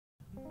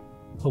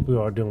Hope you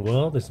all are doing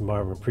well. This is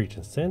Marvin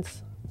Preaching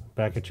Sense.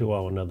 Back at you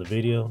all with another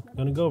video. I'm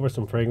gonna go over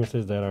some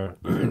fragrances that are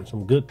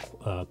some good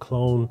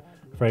clone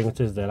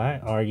fragrances that I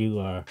argue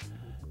are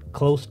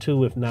close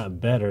to, if not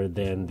better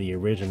than the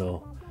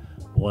original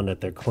one that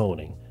they're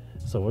cloning.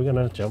 So we're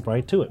gonna jump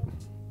right to it.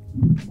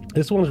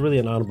 This one's really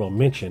an honorable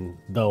mention,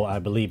 though I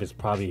believe it's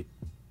probably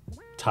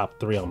top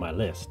 3 on my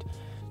list.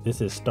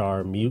 This is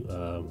Star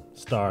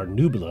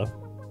Nebula.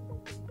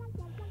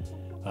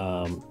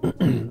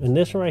 And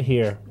this right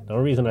here, the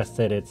only reason I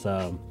said it's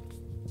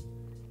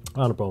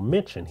honorable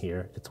mention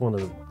here, it's one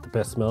of the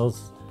best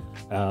smells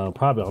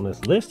probably on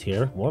this list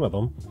here, one of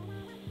them,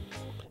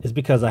 is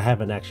because I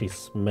haven't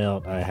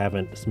smelled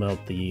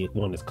the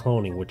one that's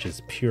cloning, which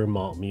is pure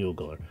malt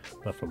Mugler.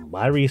 But from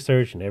my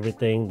research and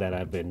everything that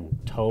I've been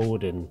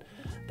told, and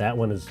that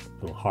one is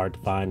hard to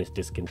find, it's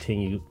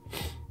discontinued.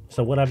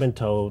 So what I've been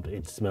told,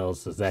 it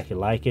smells exactly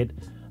like it,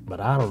 but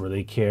I don't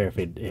really care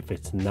if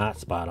it's not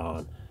spot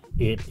on.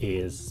 It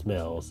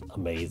smells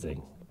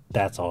amazing.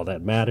 That's all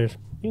that matters.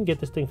 You can get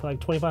this thing for like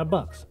 25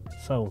 bucks.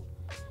 So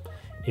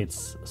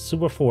it's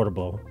super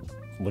affordable,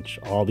 which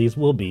all these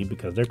will be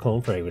because they're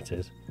clone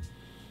fragrances.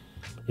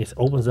 It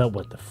opens up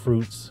with the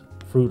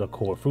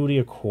fruity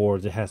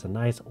accords. It has a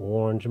nice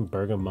orange and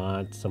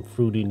bergamot, some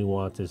fruity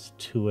nuances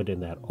to it in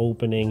that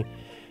opening.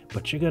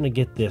 But you're gonna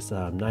get this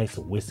nice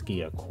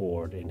whiskey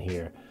accord in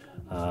here.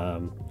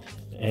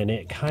 And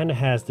it kind of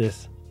has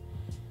this,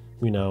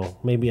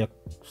 maybe a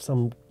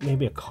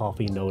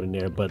coffee note in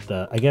there, but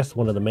I guess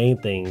one of the main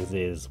things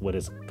is what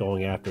it's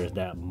going after is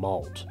that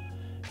malt,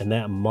 and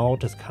that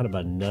malt is kind of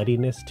a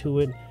nuttiness to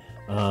it.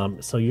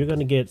 So you're going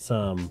to get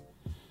some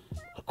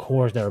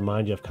accords that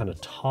remind you of kind of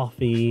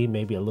toffee,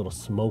 maybe a little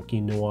smoky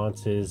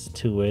nuances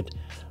to it.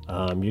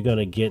 You're going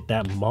to get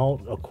that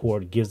malt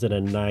accord, gives it a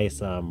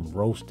nice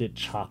roasted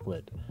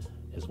chocolate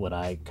is what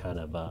I kind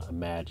of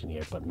imagine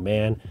here. But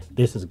man,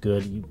 this is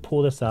good. You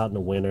pull this out in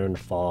the winter and the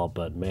fall,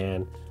 but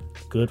man,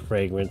 good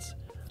fragrance.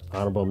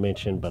 Honorable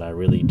mention, but I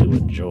really do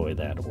enjoy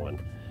that one.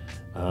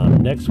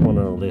 Next one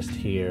on the list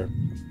here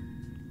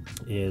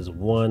is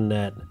one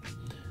that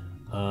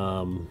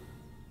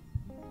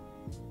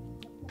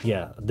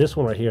this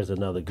one right here is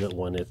another good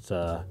one. It's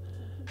I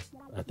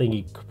think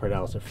you could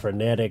pronounce it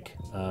Frenetic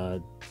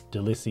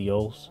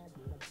Delicieuse.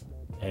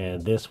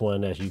 And this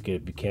one, as you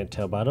can't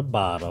tell by the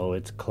bottle,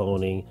 it's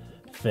cloning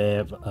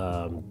Feve,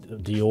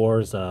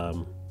 Dior's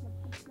Feve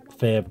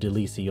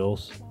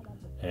Delicieuse.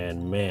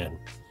 And man,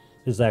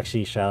 this is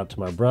actually a shout out to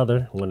my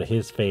brother, one of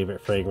his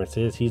favorite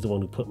fragrances. He's the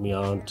one who put me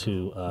on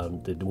to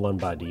the one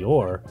by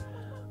Dior.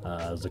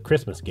 It was a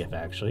Christmas gift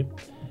actually.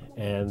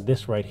 And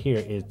this right here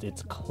is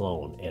its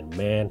clone, and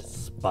man,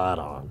 spot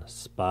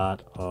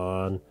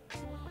on.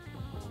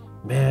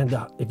 Man,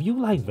 if you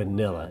like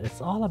vanilla,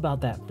 it's all about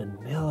that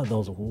vanilla,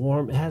 those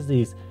warm, it has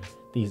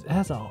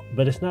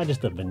but it's not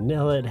just the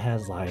vanilla, it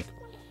has like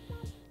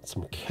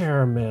some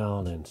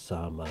caramel and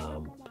some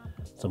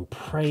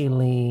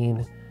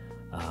praline,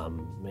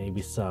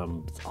 maybe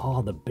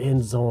all the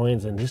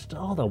benzoins, and just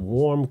all the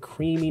warm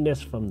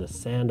creaminess from the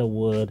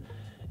sandalwood,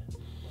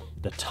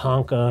 the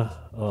tonka.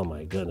 Oh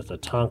my goodness, the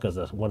tonka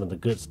is one of the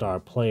good star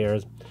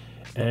players,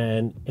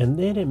 and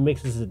then it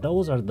mixes it.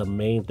 Those are the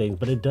main things,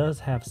 but it does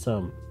have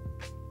some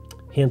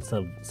hints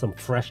of some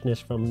freshness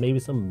from maybe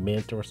some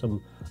mint or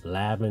some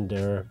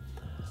lavender,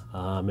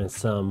 and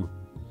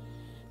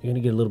you're gonna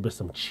get a little bit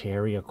some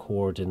cherry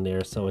accords in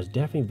there. So it's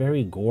definitely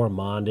very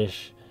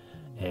gourmandish,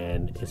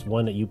 and it's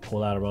one that you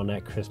pull out around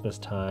that Christmas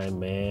time.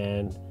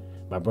 Man,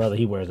 my brother,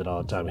 he wears it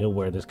all the time. He'll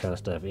wear this kind of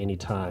stuff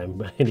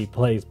anytime, any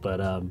place. But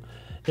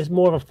it's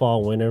more of a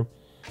fall winter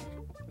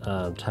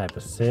type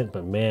of scent,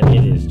 but man,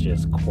 it is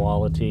just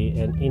quality.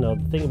 And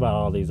the thing about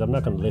all these, I'm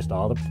not going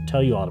to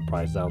tell you all the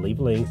prices. I'll leave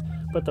links,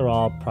 but they're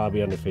all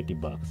probably under 50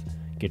 bucks.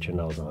 Get your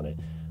nose on it.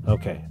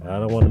 Okay, I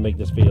don't want to make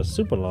this video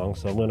super long,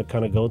 so I'm going to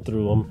kind of go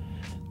through them.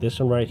 This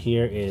one right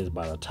here is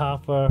by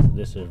Lattafa.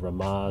 This is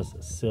Ramz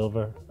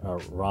Silver, or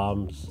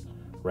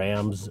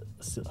Ramz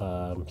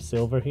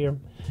Silver here.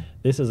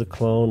 This is a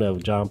clone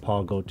of Jean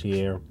Paul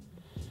Gaultier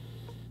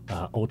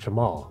Ultra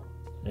Mall.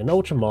 And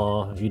Ultra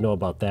Mall, if you know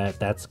about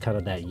that, that's kind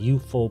of that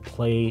youthful,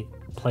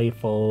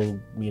 playful,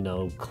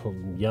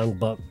 young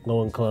buck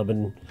going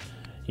clubbing.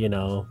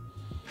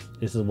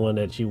 This is one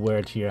that you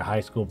wear to your high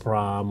school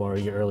prom or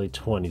your early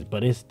 20s,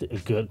 but it's a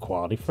good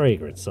quality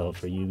fragrance. So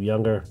for you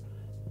younger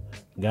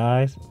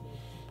guys,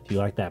 if you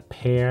like that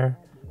pear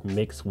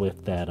mixed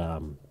with that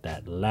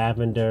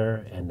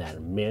lavender and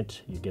that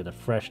mint, you get a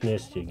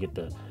freshness, you get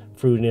the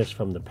fruitiness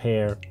from the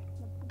pear.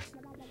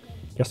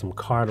 Got some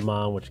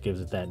cardamom, which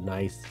gives it that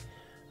nice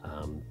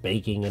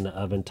baking in the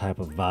oven type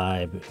of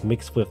vibe,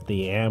 mixed with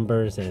the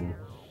ambers and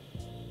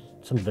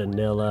some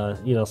vanilla,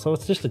 so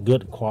it's just a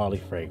good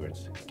quality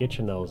fragrance. Get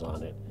your nose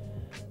on it.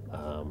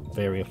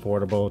 Very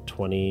affordable,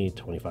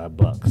 20-25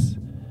 bucks.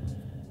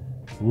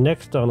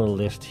 Next on the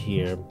list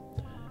here,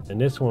 and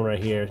this one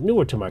right here,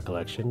 newer to my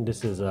collection.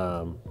 This is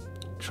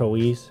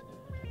Trois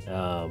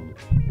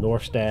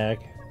North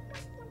Stag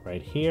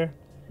right here.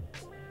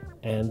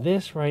 And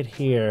this right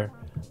here,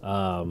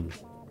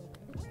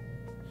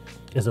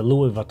 is a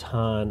Louis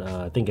Vuitton,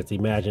 I think it's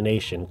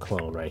Imagination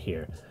clone right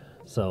here.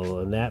 So,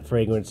 and that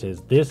fragrance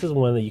this is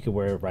one that you can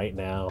wear right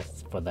now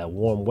for that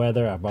warm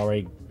weather.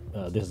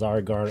 This has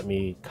already garnered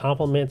me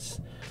compliments.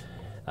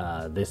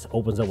 This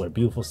opens up with a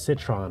beautiful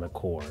citron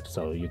accord.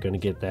 So you're gonna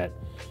get that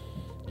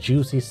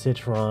juicy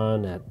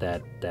citron,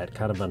 that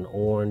kind of an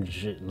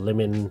orange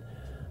lemon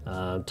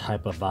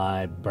type of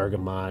vibe,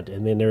 bergamot,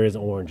 and then there is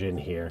orange in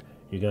here.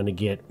 You're gonna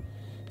get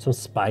some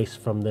spice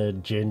from the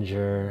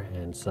ginger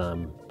and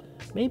some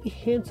maybe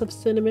hints of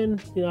cinnamon.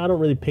 You know, I don't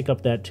really pick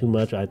up that too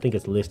much. I think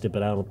it's listed,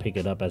 but I don't pick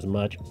it up as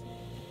much.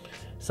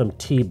 Some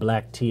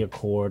black tea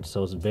accord,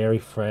 so it's very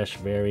fresh,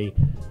 very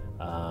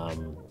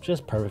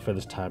just perfect for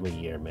this time of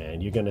year, man.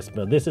 You're gonna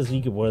smell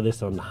you can wear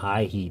this on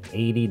high heat,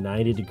 80,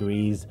 90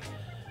 degrees,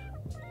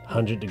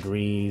 100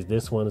 degrees.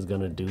 This one is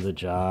gonna do the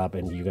job,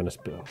 and you're gonna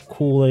smell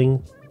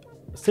cooling.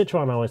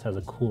 Citron always has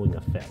a cooling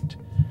effect.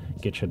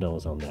 Get your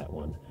nose on that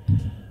one.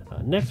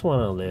 Next one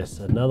on the list,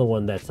 another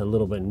one that's a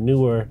little bit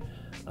newer,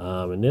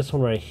 and this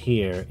one right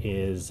here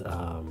is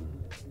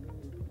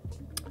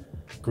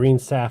Green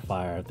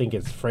Sapphire. I think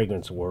it's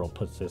Fragrance World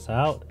puts this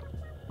out.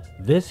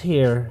 This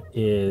here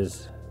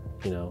is,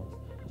 you know,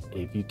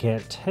 if you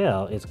can't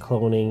tell, it's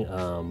cloning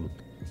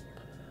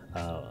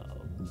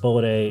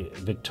Bode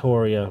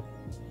Victoria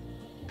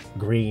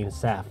Green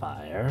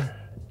Sapphire,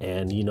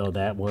 and you know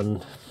that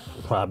one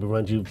probably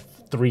runs you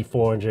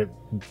 $300-400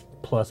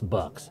 plus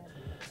bucks.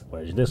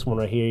 Whereas this one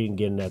right here, you can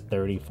get in that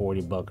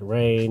 $30-40 buck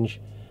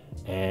range,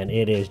 and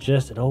it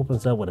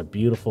opens up with a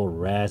beautiful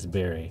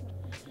raspberry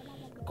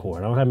core.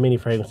 I don't have many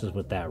fragrances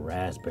with that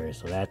raspberry,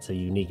 so that's a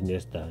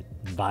uniqueness. The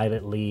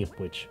violet leaf,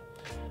 which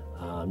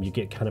you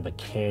get kind of a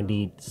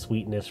candied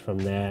sweetness from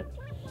that.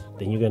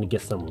 Then you're going to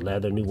get some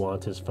leather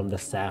nuances from the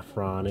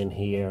saffron in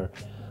here.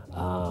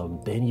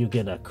 Then you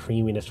get a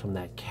creaminess from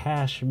that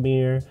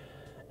cashmere.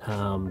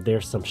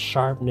 There's some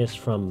sharpness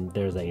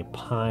there's a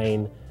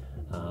pine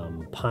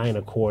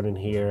accord in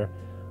here,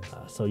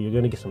 so you're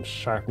going to get some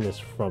sharpness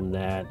from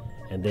that,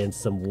 and then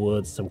some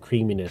wood, some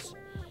creaminess.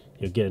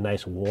 You'll get a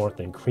nice warmth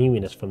and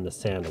creaminess from the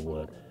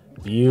sandalwood.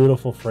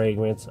 Beautiful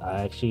fragrance.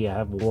 I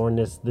have worn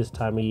this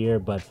time of year,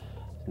 but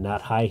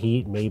not high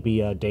heat, maybe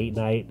a date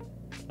night,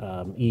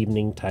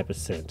 evening type of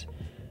scent.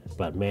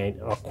 But man,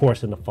 of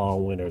course in the fall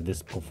and winter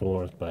this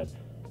performs, but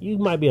you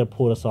might be able to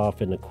pull this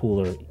off in the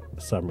cooler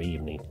summer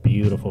evening.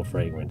 Beautiful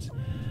fragrance.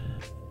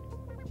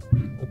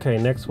 Okay,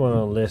 next one on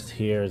the list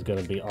here is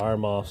going to be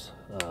Armaf's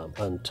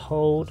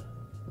Untold.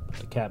 Put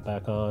the cap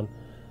back on.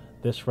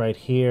 This right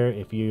here,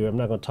 I'm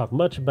not going to talk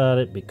much about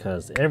it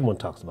because everyone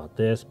talks about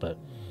this, but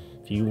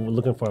if you're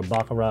looking for a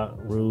Baccarat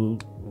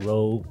Rouge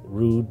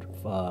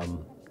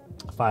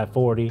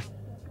 540,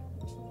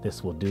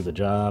 this will do the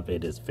job.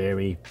 It is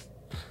very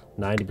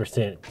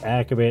 90%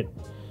 accurate.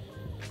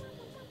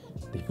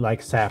 If you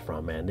like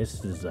saffron, man,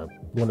 this is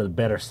one of the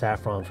better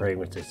saffron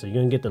fragrances. So you're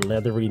gonna get the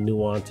leathery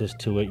nuances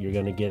to it. You're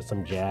gonna get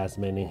some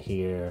jasmine in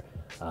here,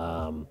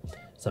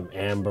 some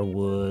amber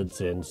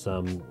woods, and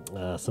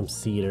some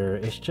cedar.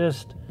 It's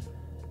just,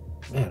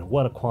 man,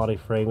 what a quality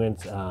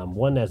fragrance.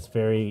 One that's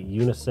very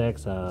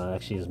unisex.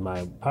 Actually, is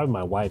probably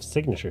my wife's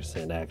signature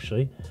scent,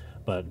 actually.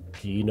 But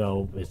you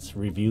know, it's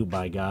reviewed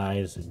by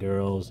guys and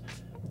girls.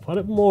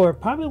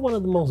 Probably one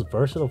of the most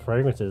versatile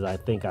fragrances I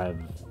think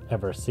I've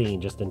ever seen,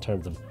 just in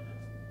terms of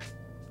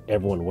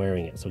everyone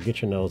wearing it. So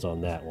get your nose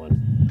on that one.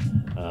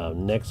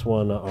 Next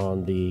one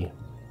on the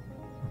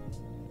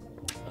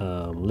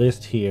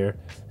list here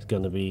is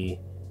going to be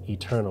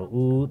Eternal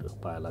Oud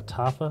by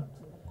Lattafa.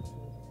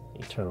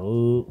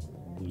 Eternal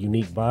Oud,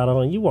 unique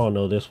bottle, and you all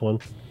know this one.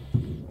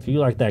 If you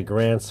like that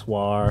Grand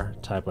Soir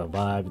type of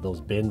vibe,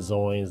 those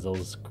benzoins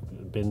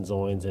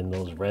and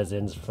those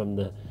resins from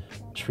the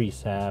tree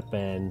sap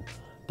and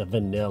the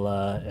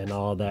vanilla and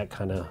all that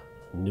kind of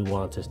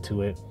nuances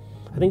to it.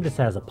 I think this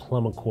has a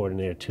plum accord in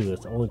there too.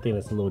 It's the only thing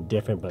that's a little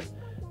different, but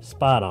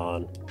spot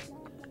on.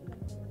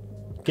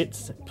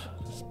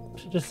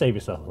 Just save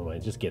yourself some money.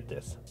 Just get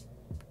this.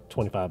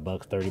 25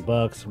 bucks, 30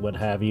 bucks, what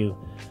have you.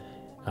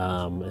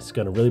 It's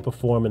going to really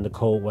perform in the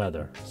cold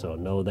weather. So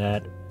know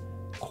that.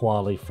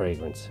 Quality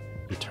fragrance.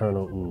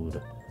 Eternal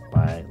Oud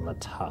by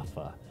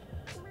Lattafa.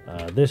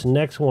 This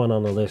next one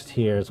on the list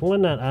here is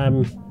one that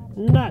I'm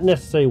not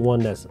necessarily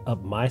one that's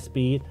up my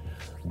speed,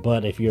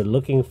 but if you're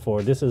looking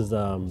for, this is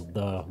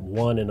the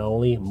one and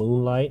only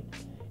Moonlight,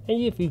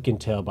 and if you can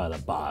tell by the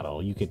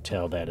bottle, you could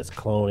tell that it's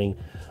cloning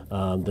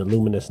the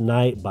Luminous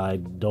Night by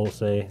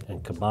Dolce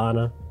and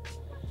Gabbana,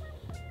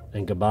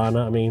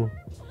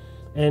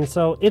 and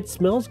so it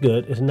smells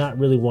good. It's not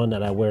really one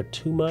that I wear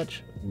too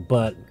much,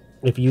 but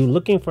if you're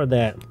looking for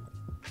that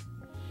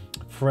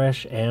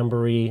fresh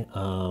ambery,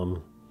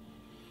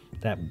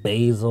 that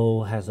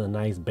basil has a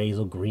nice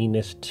basil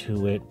greenness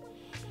to it.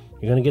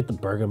 You're gonna get the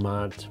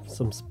bergamot,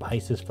 some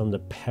spices from the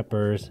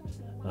peppers.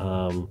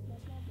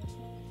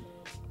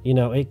 You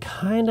know, it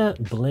kind of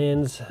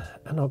blends.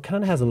 I know,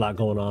 kind of has a lot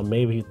going on.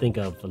 Maybe you think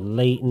of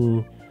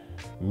Leighton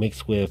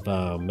mixed with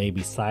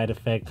maybe Side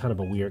Effect, kind of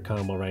a weird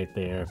combo right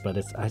there. But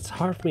it's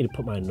hard for me to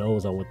put my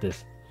nose on what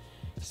this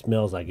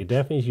smells like. It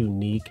definitely is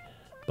unique.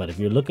 But if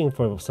you're looking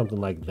for something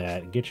like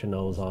that, get your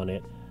nose on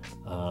it.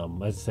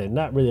 As I said,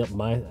 not really up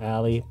my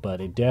alley,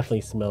 but it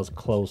definitely smells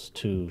close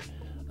to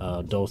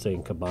Dolce &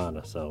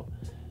 Gabbana, so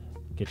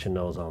get your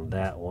nose on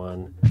that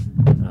one.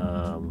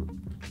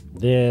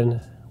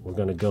 Then we're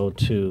gonna go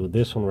to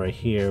this one right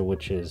here,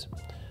 which is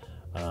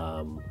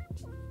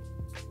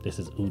this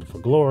is Oud for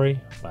Glory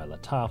by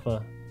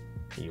Lattafa.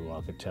 You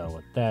all can tell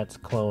what that's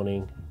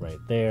cloning right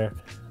there.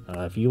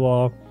 If you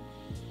all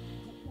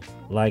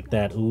like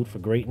that Oud for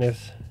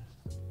Greatness,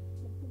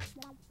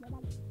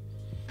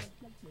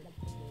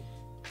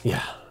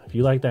 yeah, if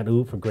you like that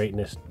Oud for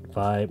Greatness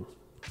vibe,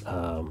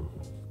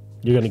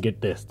 you're gonna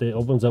get this. It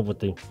opens up with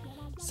the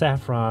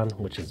saffron,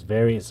 which is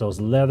so it's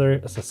leather.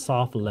 It's a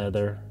soft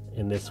leather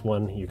in this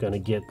one. You're gonna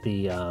get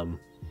the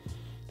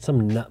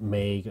some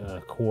nutmeg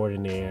chord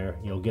in there.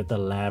 You'll get the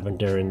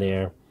lavender in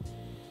there.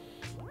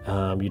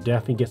 You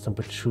definitely get some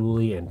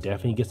patchouli and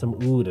definitely get some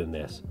oud in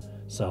this.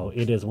 So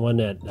it is one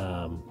that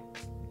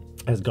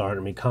has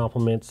garnered me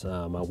compliments.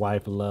 My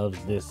wife loves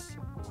this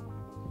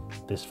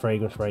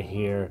fragrance right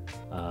here,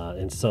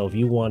 and so if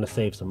you want to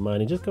save some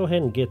money, just go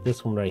ahead and get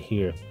this one right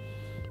here.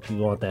 If you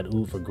want that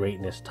Oud for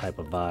Greatness type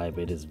of vibe,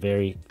 it is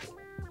very,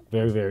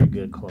 very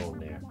good clone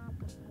there.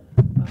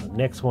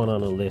 Next one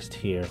on the list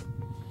here,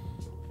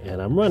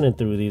 and I'm running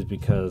through these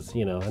because,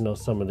 you know, I know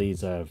some of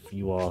these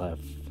you all have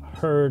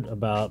heard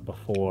about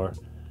before.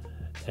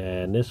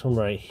 And this one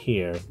right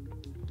here,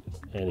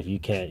 and if you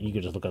can't, you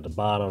can just look at the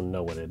bottom and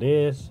know what it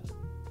is.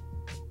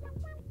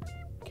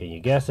 Can you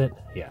guess it?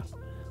 Yeah,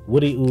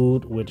 Woody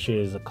Oud, which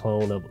is a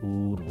clone of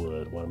Oud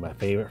Wood, one of my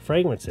favorite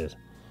fragrances.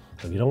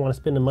 If you don't want to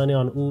spend the money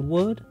on Oud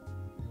Wood,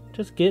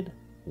 just get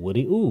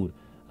Woody Oud.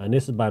 And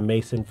this is by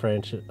Maison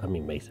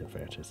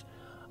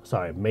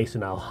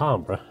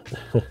Alhambra.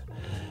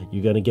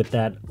 You're gonna get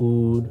that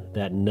oud,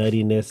 that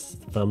nuttiness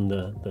from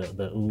the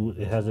oud.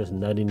 It has this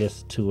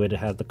nuttiness to it. It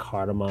has the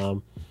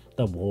cardamom,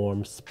 the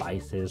warm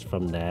spices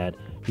from that.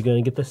 You're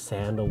gonna get the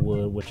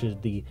sandalwood, which is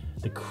the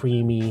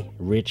creamy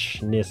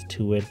richness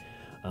to it,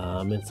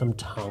 and some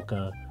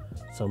tonka,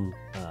 some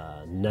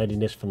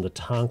nuttiness from the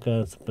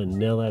tonka, some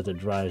vanilla as it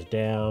dries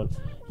down.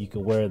 You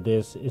can wear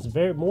this. It's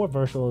more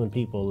versatile than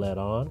people let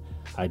on.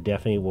 I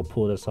definitely will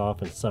pull this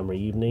off in summer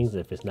evenings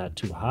if it's not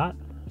too hot.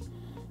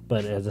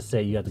 But as I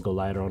say, you have to go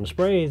lighter on the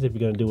sprays if you're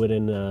gonna do it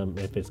in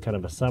if it's kind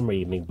of a summer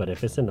evening. But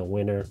if it's in the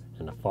winter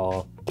and the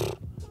fall,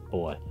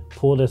 boy,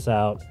 pull this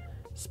out.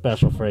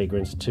 Special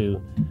fragrance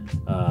too.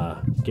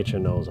 Get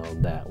your nose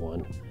on that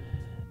one.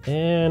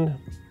 And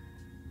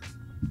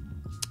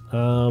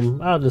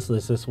I'll just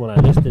list this one. I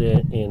listed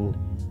it in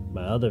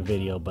my other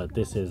video, but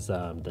this is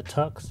the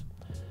Tux.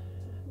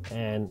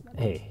 And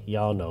hey,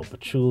 y'all know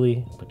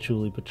patchouli.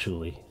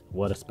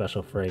 What a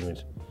special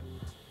fragrance.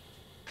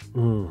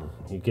 You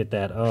get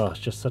that. Oh, it's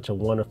just such a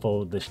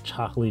wonderful, this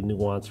chocolatey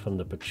nuance from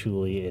the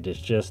patchouli. It is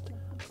just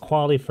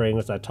quality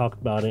fragrance. I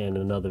talked about it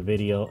in other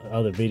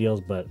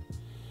videos, but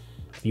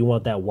if you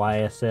want that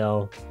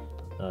YSL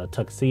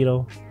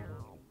tuxedo,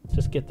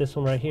 just get this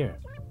one right here,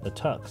 the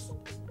Tux.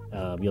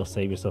 You'll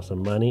save yourself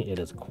some money. It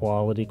is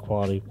quality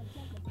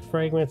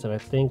fragrance, and I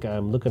think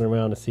I'm looking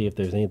around to see if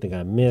there's anything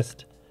I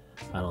missed.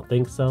 I don't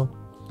think so.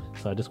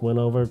 So I just went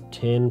over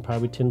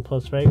probably 10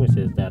 plus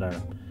fragrances that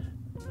are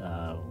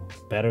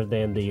better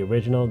than the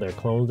original. They're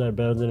clones that are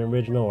better than the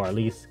original, or at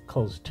least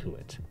close to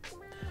it.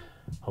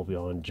 Hope you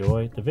all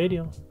enjoyed the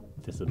video.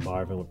 This is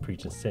Marvin with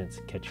Preaching Sense.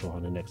 Catch you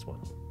on the next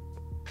one.